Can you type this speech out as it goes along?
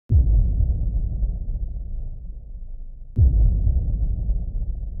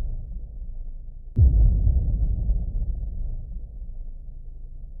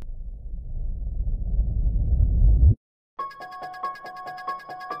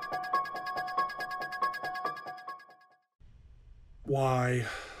Why?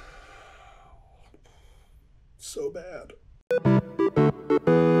 So bad.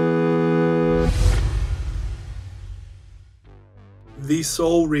 The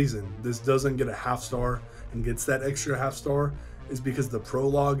sole reason this doesn't get a half star and gets that extra half star is because the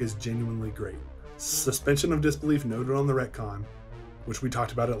prologue is genuinely great. Suspension of disbelief noted on the retcon, which we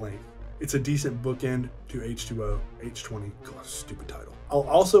talked about at length. It's a decent bookend to H2O, H20, God, stupid title. I'll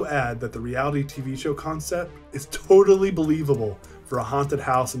also add that the reality TV show concept is totally believable for a haunted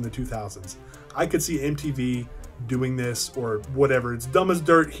house in the 2000s. I could see MTV doing this or whatever. It's dumb as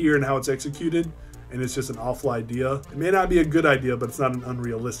dirt here in how it's executed, and it's just an awful idea. It may not be a good idea, but it's not an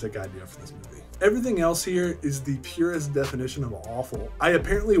unrealistic idea for this movie. Everything else here is the purest definition of awful. I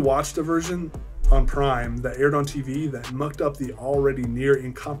apparently watched a version on Prime that aired on TV that mucked up the already near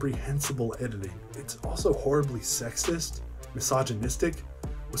incomprehensible editing. It's also horribly sexist, misogynistic,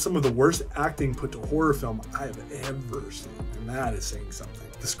 with some of the worst acting put to horror film I have ever seen, and that is saying something.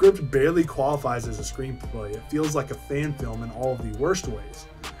 The script barely qualifies as a screenplay. It feels like a fan film in all of the worst ways.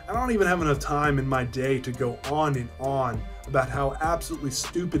 I don't even have enough time in my day to go on and on about how absolutely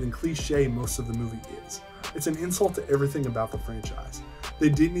stupid and cliche most of the movie is. It's an insult to everything about the franchise. They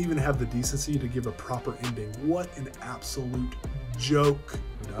didn't even have the decency to give a proper ending. What an absolute joke.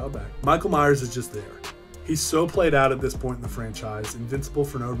 Dial back. Michael Myers is just there. He's so played out at this point in the franchise, invincible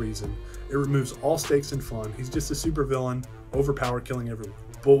for no reason. It removes all stakes and fun. He's just a supervillain, overpowered, killing everyone.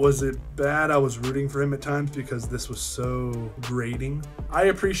 But was it bad I was rooting for him at times because this was so grating? I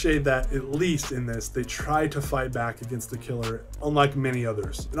appreciate that at least in this, they tried to fight back against the killer, unlike many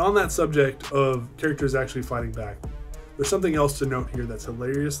others. And on that subject of characters actually fighting back, there's something else to note here that's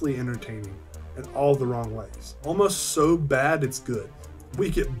hilariously entertaining in all the wrong ways. Almost so bad it's good. We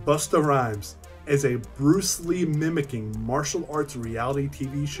get Busta Rhymes as a Bruce Lee mimicking martial arts reality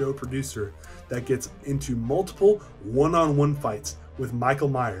TV show producer that gets into multiple one-on-one fights with Michael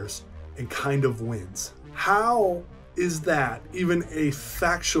Myers and kind of wins. How is that even a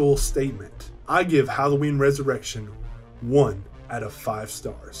factual statement? I give Halloween Resurrection 1 out of 5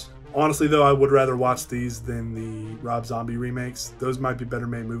 stars. Honestly though, I would rather watch these than the Rob Zombie remakes. Those might be better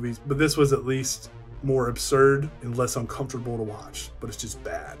made movies, but this was at least more absurd and less uncomfortable to watch, but it's just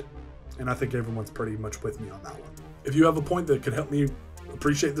bad. And I think everyone's pretty much with me on that one. If you have a point that could help me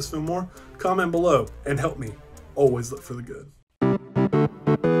appreciate this film more, comment below and help me always look for the good.